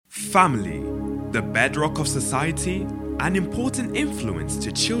Family, the bedrock of society, an important influence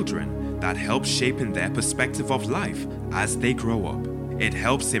to children that helps shaping their perspective of life as they grow up. It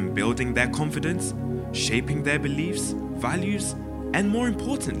helps in building their confidence, shaping their beliefs, values, and more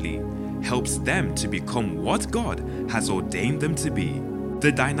importantly, helps them to become what God has ordained them to be.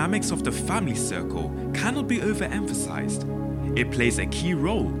 The dynamics of the family circle cannot be overemphasized. It plays a key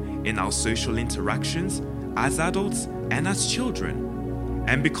role in our social interactions as adults and as children.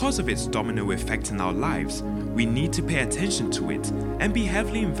 And because of its domino effect in our lives, we need to pay attention to it and be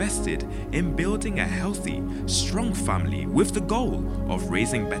heavily invested in building a healthy, strong family with the goal of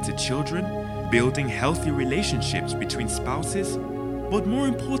raising better children, building healthy relationships between spouses, but more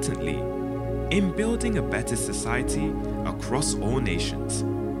importantly, in building a better society across all nations.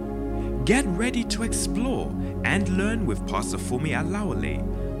 Get ready to explore and learn with Pastor Fumi Alawale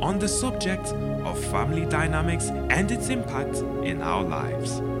on the subject of family dynamics and its impact in our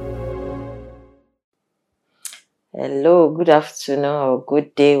lives. Hello, good afternoon or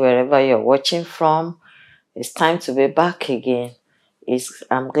good day wherever you're watching from. It's time to be back again.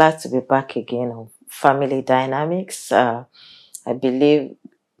 I'm glad to be back again on family dynamics. I believe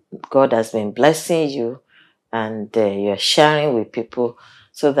God has been blessing you and you're sharing with people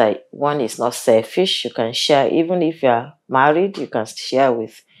so that one is not selfish. You can share, even if you're married, you can share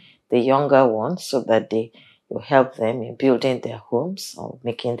with the younger ones so that they will help them in building their homes or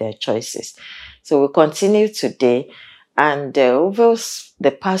making their choices. So we'll continue today. And over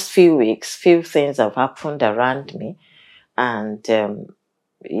the past few weeks, few things have happened around me. And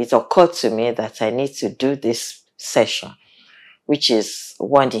it occurred to me that I need to do this session, which is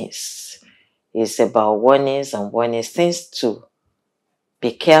warnings. It's about warnings and warnings, things to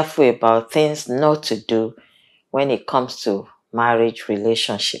be careful about, things not to do when it comes to marriage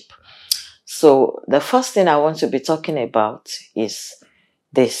relationship. So the first thing I want to be talking about is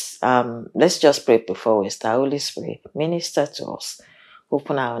this. Let's just pray before we start. Holy Spirit, minister to us,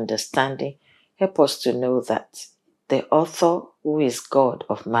 open our understanding, help us to know that the author, who is God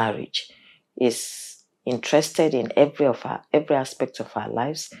of marriage, is interested in every aspect of our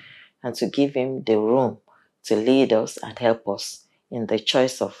lives, and to give him the room to lead us and help us in the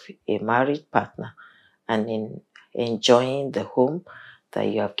choice of a married partner and in enjoying the home that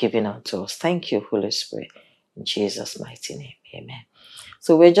you have given unto us. Thank you, Holy Spirit. In Jesus' mighty name, amen.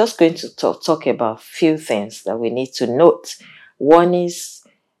 So we're just going to talk about a few things that we need to note. One is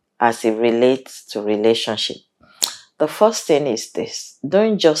as it relates to relationship. The first thing is this: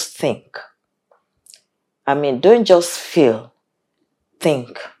 don't just think. Don't just feel,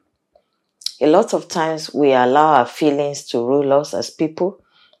 think. A lot of times we allow our feelings to rule us as people.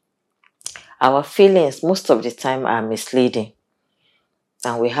 Our feelings most of the time are misleading.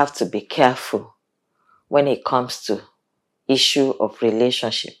 And we have to be careful when it comes to issue of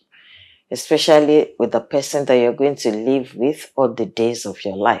relationship, especially with the person that you're going to live with all the days of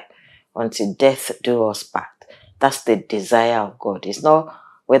your life until death do us part. That's the desire of God. It's not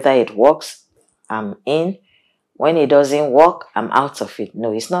whether it works, I'm in. When it doesn't work, I'm out of it.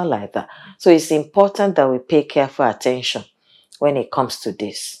 No, it's not like that. So it's important that we pay careful attention when it comes to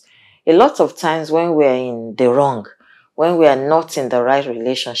this. A lot of times when we're in the wrong, when we are not in the right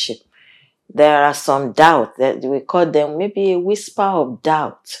relationship, there are some doubt that we call them maybe a whisper of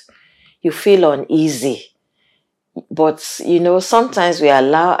doubt. You feel uneasy. But, sometimes we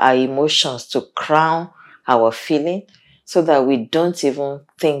allow our emotions to crown our feeling so that we don't even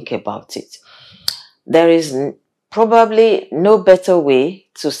think about it. There is probably no better way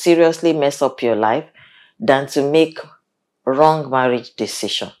to seriously mess up your life than to make wrong marriage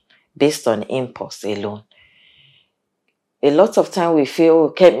decision based on impulse alone. A lot of time we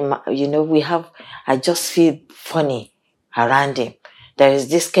feel, I just feel funny around him. There is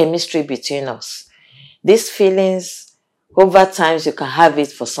this chemistry between us. These feelings, over time, you can have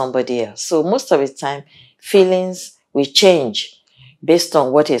it for somebody else. So most of the time, feelings will change based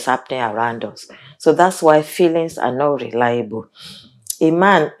on what is happening around us. So that's why feelings are not reliable. A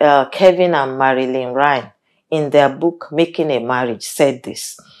man, Kevin and Marilyn Ryan, in their book, Making a Marriage, said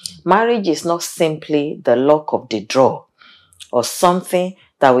this: marriage is not simply the lock of the drawer, or something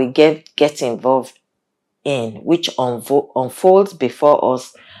that we get involved in, which unfolds before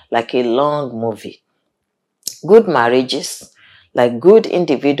us like a long movie. Good marriages, like good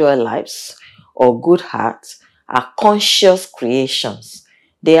individual lives or good hearts, are conscious creations.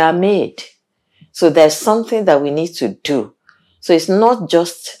 They are made. So there's something that we need to do. So it's not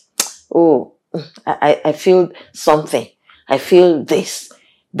just, I feel something. I feel this.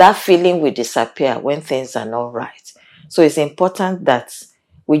 That feeling will disappear when things are not right. So it's important that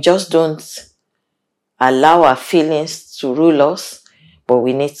we just don't allow our feelings to rule us, but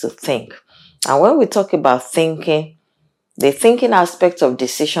we need to think. And when we talk about thinking, the thinking aspect of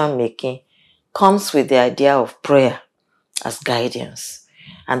decision making comes with the idea of prayer as guidance.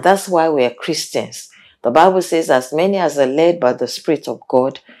 And that's why we are Christians. The Bible says, as many as are led by the Spirit of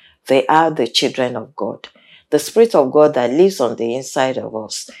God, they are the children of God. The Spirit of God that lives on the inside of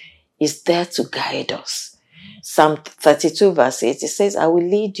us is there to guide us. Psalm 32 verse 8, it says, I will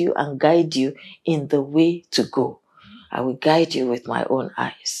lead you and guide you in the way to go. I will guide you with my own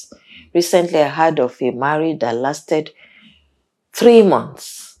eyes. Recently, I heard of a marriage that lasted 3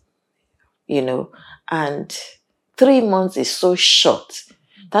 months, and 3 months is so short.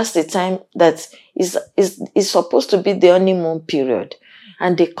 That's the time that is supposed to be the honeymoon period.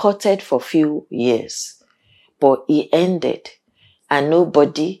 And they courted for a few years. But it ended. And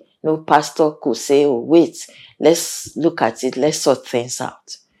nobody, no pastor could say, oh, wait, let's look at it. Let's sort things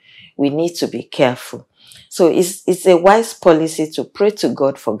out. We need to be careful. So it's a wise policy to pray to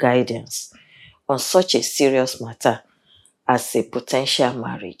God for guidance on such a serious matter as a potential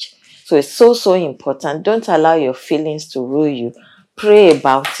marriage. So it's so important. Don't allow your feelings to rule you. Pray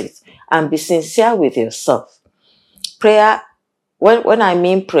about it and be sincere with yourself. Prayer, when I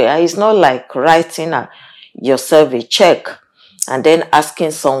mean prayer, it's not like writing yourself a check and then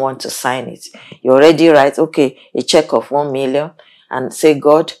asking someone to sign it. You already write, okay, a check of 1 million and say,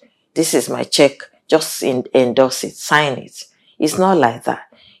 God, this is my check. Just endorse it, sign it. It's not like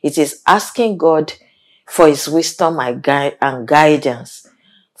that. It is asking God for his wisdom and guidance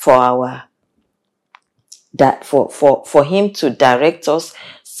for for him to direct us,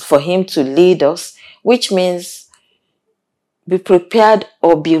 for him to lead us, which means be prepared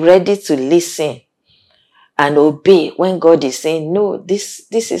or be ready to listen and obey when God is saying, no,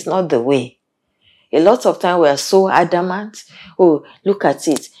 this is not the way. A lot of time we are so adamant. Oh, look at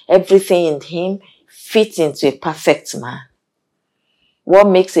it. Everything in him fits into a perfect man. What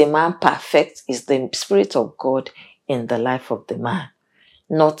makes a man perfect is the Spirit of God in the life of the man,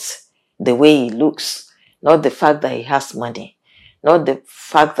 not the way he looks, not the fact that he has money, not the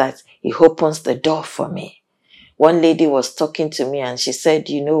fact that he opens the door for me. One lady was talking to me and she said,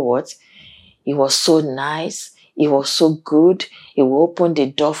 you know what? He was so nice. He was so good. He will open the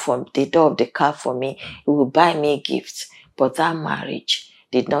door of the car for me. He will buy me gifts. But that marriage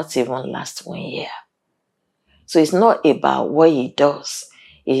did not even last 1 year. So it's not about what he does.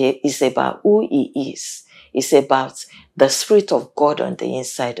 It's about who he is. It's about the Spirit of God on the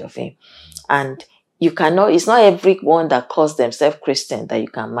inside of him. And it's not everyone that calls themselves Christian that you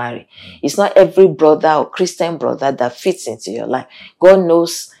can marry. It's not every brother or Christian brother that fits into your life. God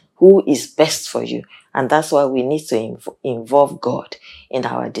knows who is best for you. And that's why we need to involve God in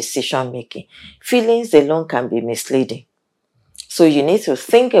our decision making. Feelings alone can be misleading. So you need to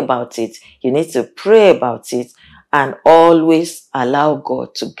think about it. You need to pray about it and always allow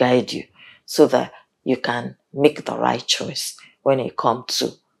God to guide you so that you can make the right choice when it comes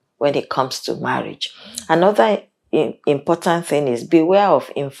to marriage. Another important thing is beware of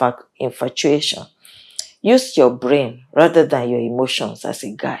infatuation. Use your brain rather than your emotions as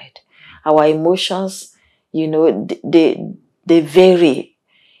a guide. Our emotions, they vary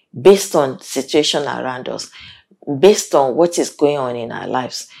based on situation around us, based on what is going on in our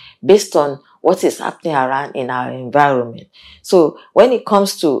lives, based on what is happening around in our environment. So when it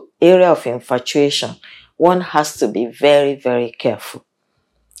comes to area of infatuation, one has to be very, very careful.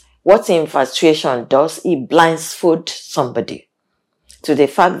 What infatuation does, it blindfolds somebody to the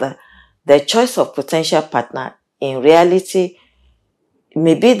fact that the choice of potential partner in reality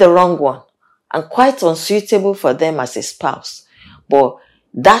may be the wrong one and quite unsuitable for them as a spouse. But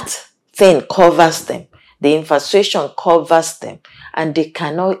that thing covers them. The infatuation covers them and they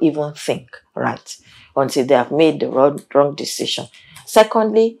cannot even think right until they have made the wrong decision.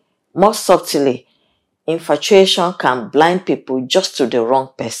 Secondly, more subtly, infatuation can blind people just to the wrong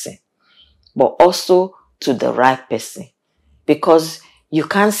person, but also to the right person, because you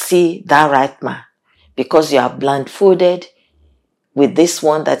can't see that right man because you are blindfolded with this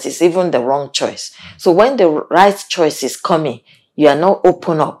one that is even the wrong choice. So when the right choice is coming, you are not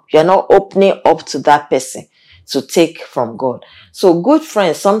You're not opening up to that person to take from God. So good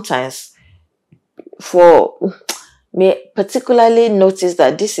friends sometimes may particularly notice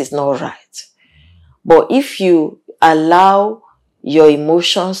that this is not right. But if you allow your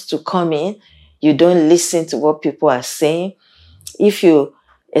emotions to come in, you don't listen to what people are saying.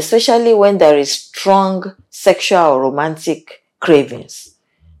 Especially when there is strong sexual or romantic cravings,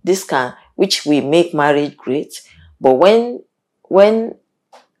 which will make marriage great, but when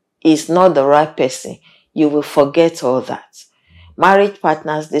it's not the right person, you will forget all that. marriage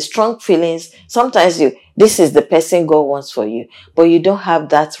partners, the strong feelings, sometimes this is the person God wants for you, but you don't have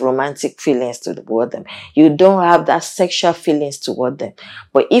that romantic feelings toward them. You don't have that sexual feelings toward them.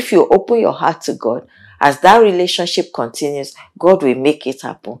 But if you open your heart to God, as that relationship continues, God will make it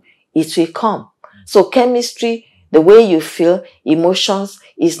happen. It will come. So chemistry, the way you feel, emotions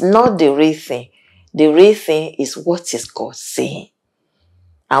is not the real thing. The real thing is what is God saying.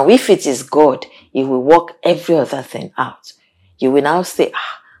 And if it is God, He will work every other thing out. You will now say,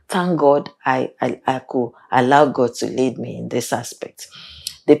 thank God I could allow God to lead me in this aspect.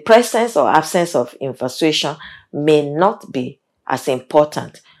 The presence or absence of infatuation may not be as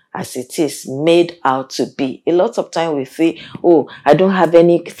important as it is made out to be. A lot of time we say, I don't have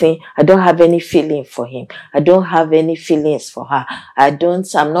anything, I don't have any feeling for him. I don't have any feelings for her. I'm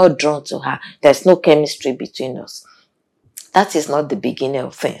not drawn to her. There's no chemistry between us. That is not the beginning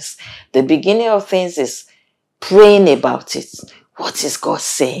of things. The beginning of things is praying about it. What is God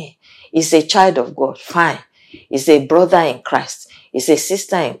saying? Is a child of God, fine. Is a brother in Christ. Is a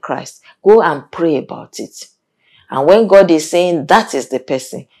sister in Christ. Go and pray about it. And when God is saying that is the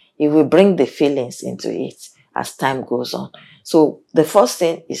person, He will bring the feelings into it as time goes on. So the first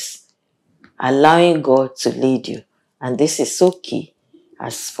thing is allowing God to lead you. And this is so key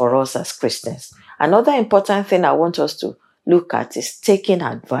as for us as Christians. Another important thing I want us to look at is taking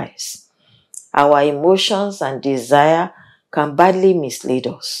advice. Our emotions and desire can badly mislead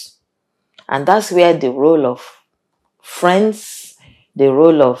us. And that's where the role of friends, the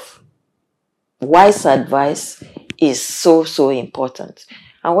role of wise advice is so, so important.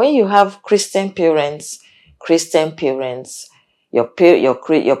 And when you have Christian parents, your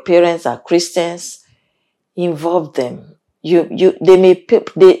parents are Christians, involve them.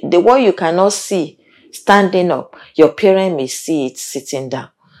 The one you cannot see standing up, your parent may see it sitting down.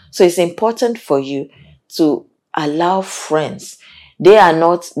 So it's important for you to allow friends. They are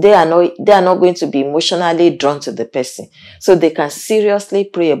not going to be emotionally drawn to the person. So they can seriously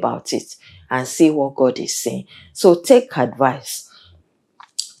pray about it and see what God is saying. So take advice.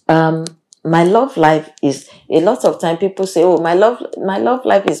 My love life is, a lot of time people say, my love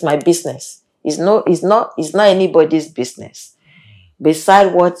life is my business. It's not anybody's business.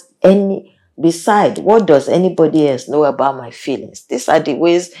 Beside what does anybody else know about my feelings? These are the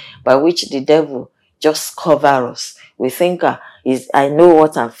ways by which the devil just covers us. We think I know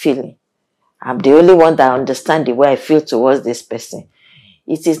what I'm feeling. I'm the only one that understands the way I feel towards this person.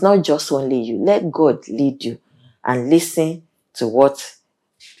 It is not just only you. Let God lead you and listen to what,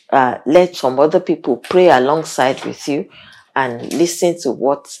 let some other people pray alongside with you and listen to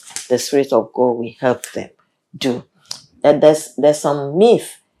what the Spirit of God will help them do. And there's some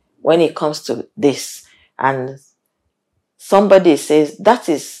myth when it comes to this. And somebody says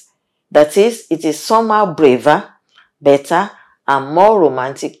it is somehow braver, better, and more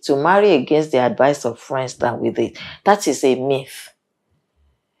romantic to marry against the advice of friends than with it. That is a myth.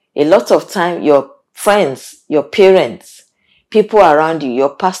 A lot of time, your friends, your parents, people around you,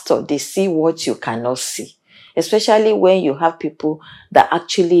 your pastor, they see what you cannot see. Especially when you have people that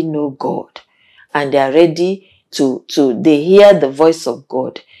actually know God and they are ready they hear the voice of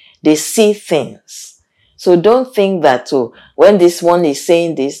God. They see things. So don't think that, when this one is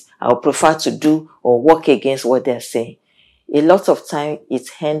saying this, I'll prefer to do or work against what they're saying. A lot of time it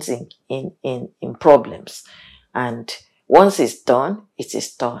ends in problems. And once it's done, it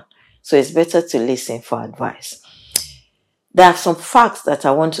is done. So it's better to listen for advice. There are some facts that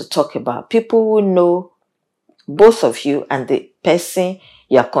I want to talk about. People who know both of you and the person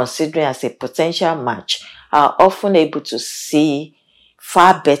you are considering as a potential match are often able to see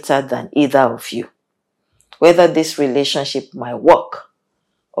far better than either of you whether this relationship might work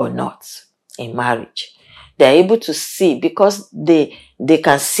or not in marriage. They're able to see because they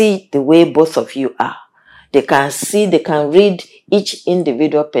can see the way both of you are. They can read each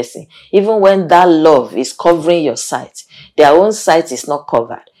individual person. Even when that love is covering your sight, their own sight is not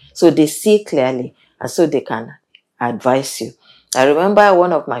covered. So they see clearly and so they can advise you. I remember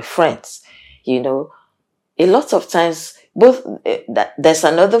one of my friends, a lot of times, there's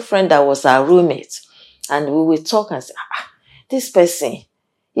another friend that was our roommate, and we would talk and say, this person,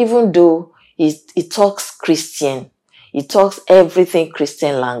 even though he talks Christian, he talks everything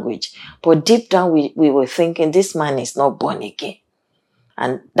Christian language, but deep down we were thinking this man is not born again.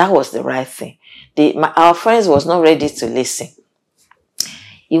 And that was the right thing. Our friends was not ready to listen.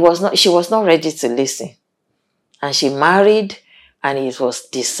 She was not ready to listen. And she married, and it was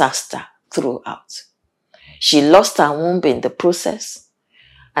disaster throughout. She lost her womb in the process.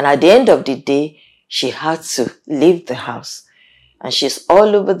 And at the end of the day, she had to leave the house. And she's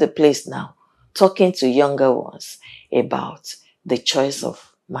all over the place now, talking to younger ones about the choice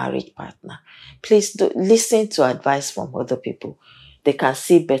of marriage partner. Please do listen to advice from other people. They can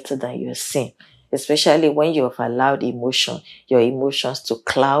see better than you're seeing, especially when you have allowed your emotions to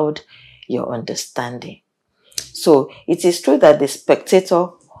cloud your understanding. So it is true that the spectator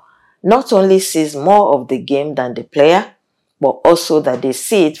not only sees more of the game than the player, but also that they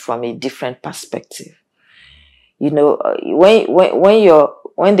see it from a different perspective. When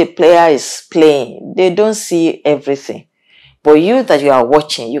the player is playing, they don't see everything. But you that you are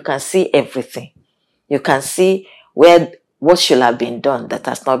watching, you can see everything. You can see what should have been done that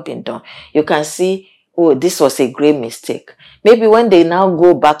has not been done. You can see, oh, this was a great mistake. Maybe when they now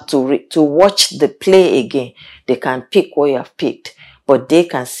go back to watch the play again, they can pick what you have picked, but they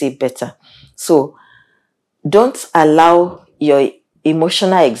can see better. So don't allow your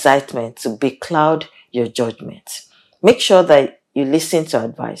emotional excitement to becloud your judgment. Make sure that you listen to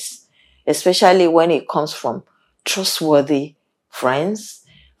advice, especially when it comes from trustworthy friends,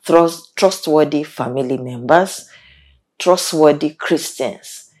 trustworthy family members, trustworthy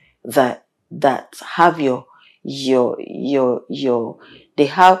Christians that have they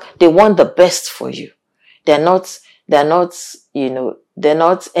want the best for you. They're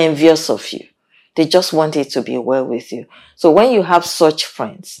not envious of you. They just want it to be well with you. So when you have such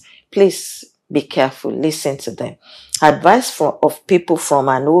friends, please be careful. Listen to them. Advice of people from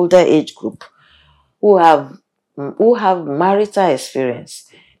an older age group who have marital experience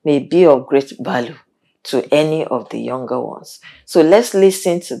may be of great value to any of the younger ones. So let's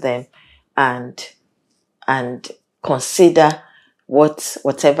listen to them and consider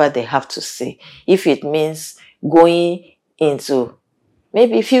whatever they have to say. If it means going into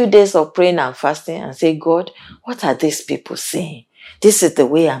maybe a few days of praying and fasting and say, God, what are these people saying? This is the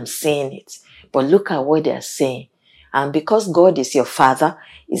way I'm saying it. But look at what they're saying. And because God is your Father,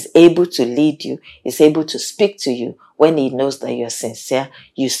 is able to lead you, is able to speak to you when He knows that you're sincere,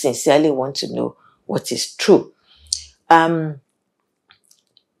 you sincerely want to know what is true.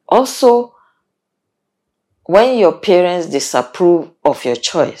 Also, when your parents disapprove of your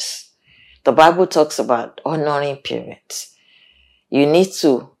choice, the Bible talks about honoring parents. You need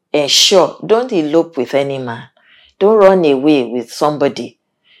to ensure, don't elope with any man. Don't run away with somebody,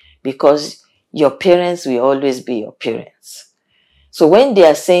 because your parents will always be your parents. So when they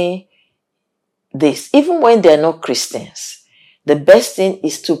are saying this, even when they are not Christians, the best thing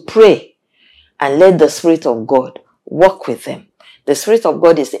is to pray and let the Spirit of God work with them. The Spirit of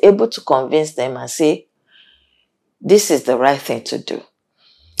God is able to convince them and say, this is the right thing to do.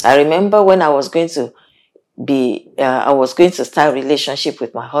 I remember when I was going to start a relationship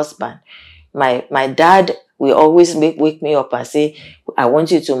with my husband. My dad will always wake me up and say, I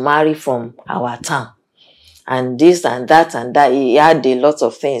want you to marry from our town. And this and that and that. He had a lot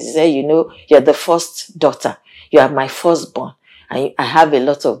of things. He said, you're the first daughter. You are my firstborn. And I have a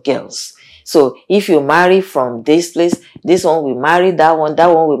lot of girls. So if you marry from this place, this one will marry that one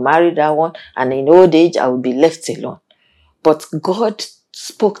will marry that one. And in old age, I will be left alone. But God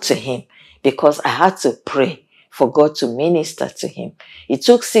spoke to him because I had to pray for God to minister to him. It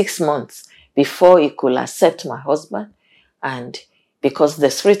took 6 months before he could accept my husband, and because the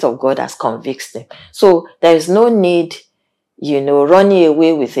Spirit of God has convicted him. So there is no need, running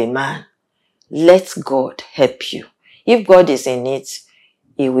away with a man. Let God help you. If God is in it,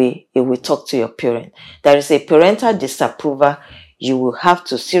 He will talk to your parent. There is a parental disapproval you will have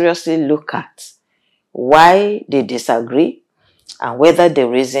to seriously look at why they disagree and whether the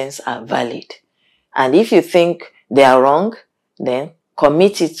reasons are valid. And if you think they are wrong, then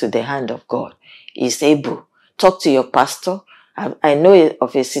commit it to the hand of God. He's able. Talk to your pastor. I know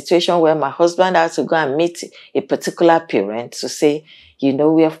of a situation where my husband had to go and meet a particular parent to say,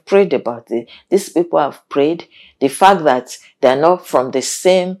 we have prayed about it. These people have prayed. The fact that they're not from the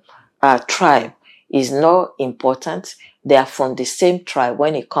same tribe is not important. They are from the same tribe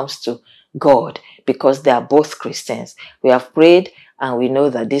when it comes to God, because they are both Christians. We have prayed and we know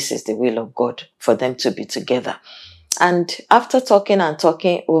that this is the will of God for them to be together. And after talking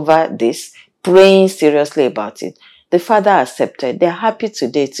over this, praying seriously about it, the father accepted. They're happy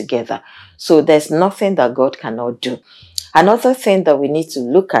today together. So there's nothing that God cannot do. Another thing that we need to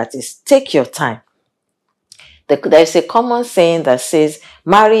look at is take your time. There's a common saying that says,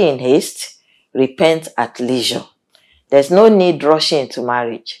 marry in haste, repent at leisure. There's no need rushing into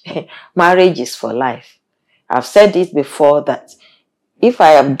marriage. Marriage is for life. I've said it before that if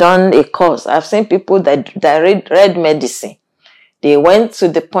I have done a course, I've seen people that read medicine. They went to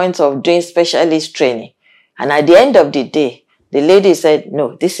the point of doing specialist training. And at the end of the day, the lady said,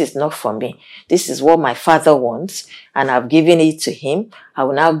 no, this is not for me. This is what my father wants, and I've given it to him. I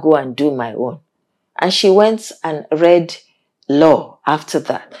will now go and do my own. And she went and read law after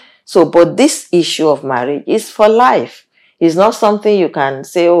that. So, but this issue of marriage is for life. It's not something you can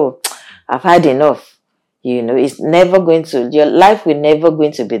say, oh, I've had enough. It's never going to, your life will never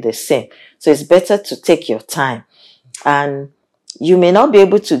going to be the same. So it's better to take your time. And you may not be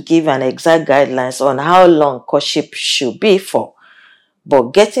able to give an exact guidelines on how long courtship should be for,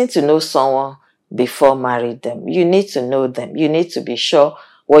 but getting to know someone before marrying them, you need to know them. You need to be sure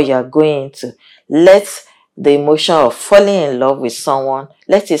what you are going into. Let the emotion of falling in love with someone,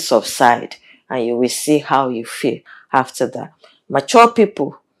 let it subside, and you will see how you feel after that. Mature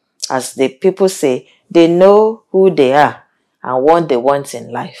people, as the people say, they know who they are and what they want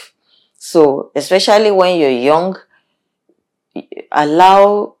in life. So, especially when you're young,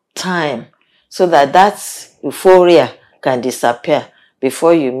 allow time so that euphoria can disappear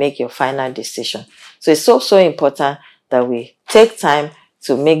before you make your final decision. So it's so important that we take time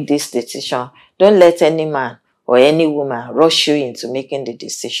to make this decision. Don't let any man or any woman rush you into making the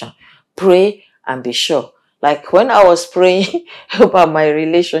decision. Pray and be sure. Like when I was praying about my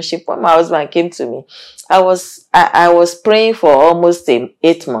relationship, when my husband came to me, I was praying for almost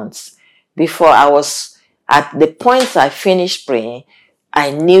 8 months before I was at the point I finished praying.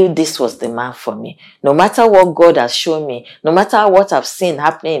 I knew this was the man for me. No matter what God has shown me, no matter what I've seen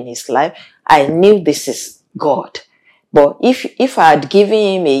happening in his life, I knew this is God. But if I had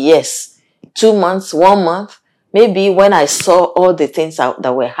given him a yes, 2 months, 1 month, maybe when I saw all the things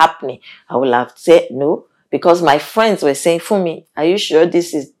that were happening, I would have said no. Because my friends were saying, Fumi, are you sure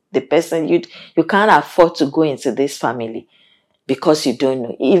this is the person? You can't afford to go into this family because you don't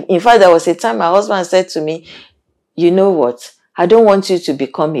know. In fact, there was a time my husband said to me, you know what? I don't want you to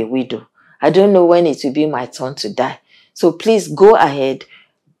become a widow. I don't know when it will be my turn to die. So please go ahead.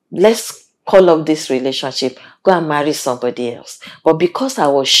 Let's call up this relationship. Go and marry somebody else. But because I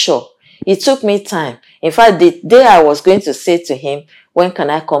was sure, it took me time. In fact, the day I was going to say to him, when can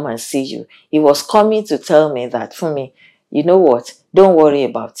I come and see you? He was coming to tell me that, for me, you know what? Don't worry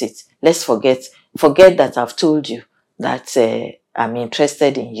about it. Let's forget that I've told you that I'm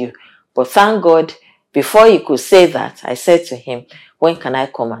interested in you. But thank God, before he could say that, I said to him, when can I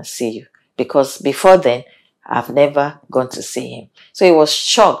come and see you? Because before then, I've never gone to see him. So he was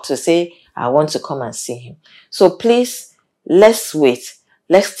shocked to say, I want to come and see him. So please, let's wait.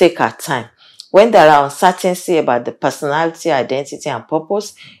 Let's take our time. When there are uncertainty about the personality, identity, and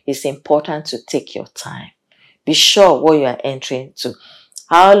purpose, it's important to take your time. Be sure what you are entering to.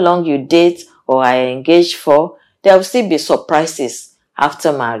 How long you date or are engaged for, there will still be surprises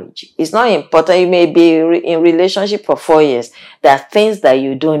after marriage. It's not important. You may be in relationship for 4 years. There are things that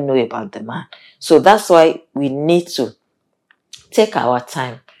you don't know about the man. So that's why we need to take our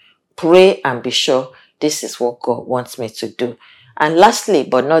time, pray, and be sure this is what God wants me to do. And lastly,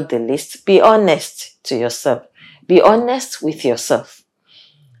 but not the least, be honest to yourself. Be honest with yourself.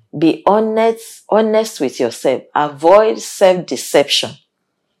 Be honest with yourself. Avoid self-deception.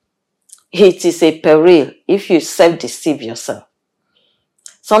 It is a peril if you self-deceive yourself.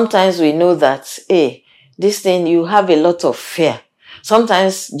 Sometimes we know that, this thing, you have a lot of fear.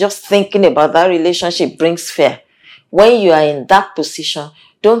 Sometimes just thinking about that relationship brings fear. When you are in that position,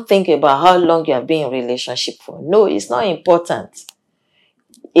 don't think about how long you have been in relationship for. No, it's not important.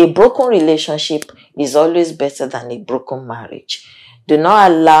 A broken relationship is always better than a broken marriage. Do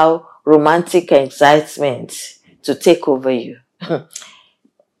not allow romantic excitement to take over you.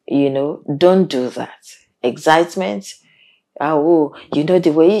 Don't do that. Excitement,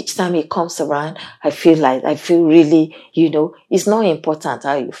 the way each time it comes around, I feel really, it's not important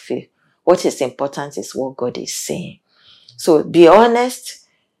how you feel. What is important is what God is saying. So be honest.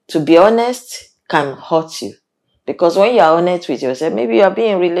 To be honest can hurt you. Because when you are honest with yourself, maybe you have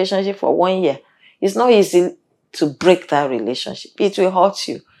been in a relationship for 1 year. It's not easy to break that relationship. It will hurt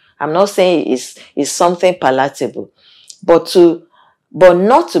you. I'm not saying it's something palatable. But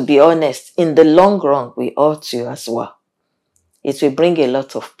not to be honest, in the long run, will hurt you as well. It will bring a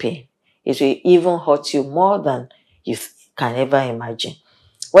lot of pain. It will even hurt you more than you can ever imagine.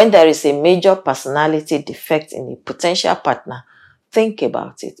 When there is a major personality defect in a potential partner, think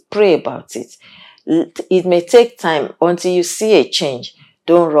about it. Pray about it. It may take time until you see a change.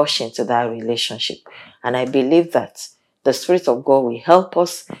 Don't rush into that relationship. And I believe that the Spirit of God will help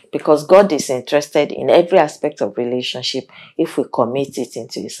us, because God is interested in every aspect of relationship if we commit it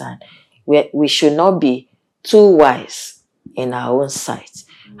into His hand. We should not be too wise in our own sight.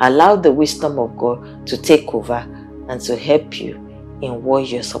 Allow the wisdom of God to take over and to help you in what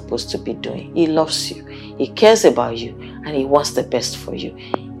you're supposed to be doing. He loves you. He cares about you, and He wants the best for you.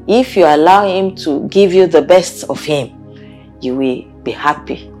 If you allow Him to give you the best of Him, you will be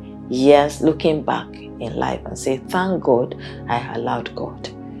happy. Years looking back in life and say, thank God I allowed God.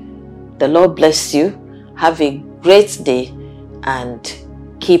 The Lord bless you. Have a great day and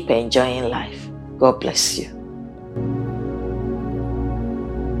keep enjoying life. God bless you.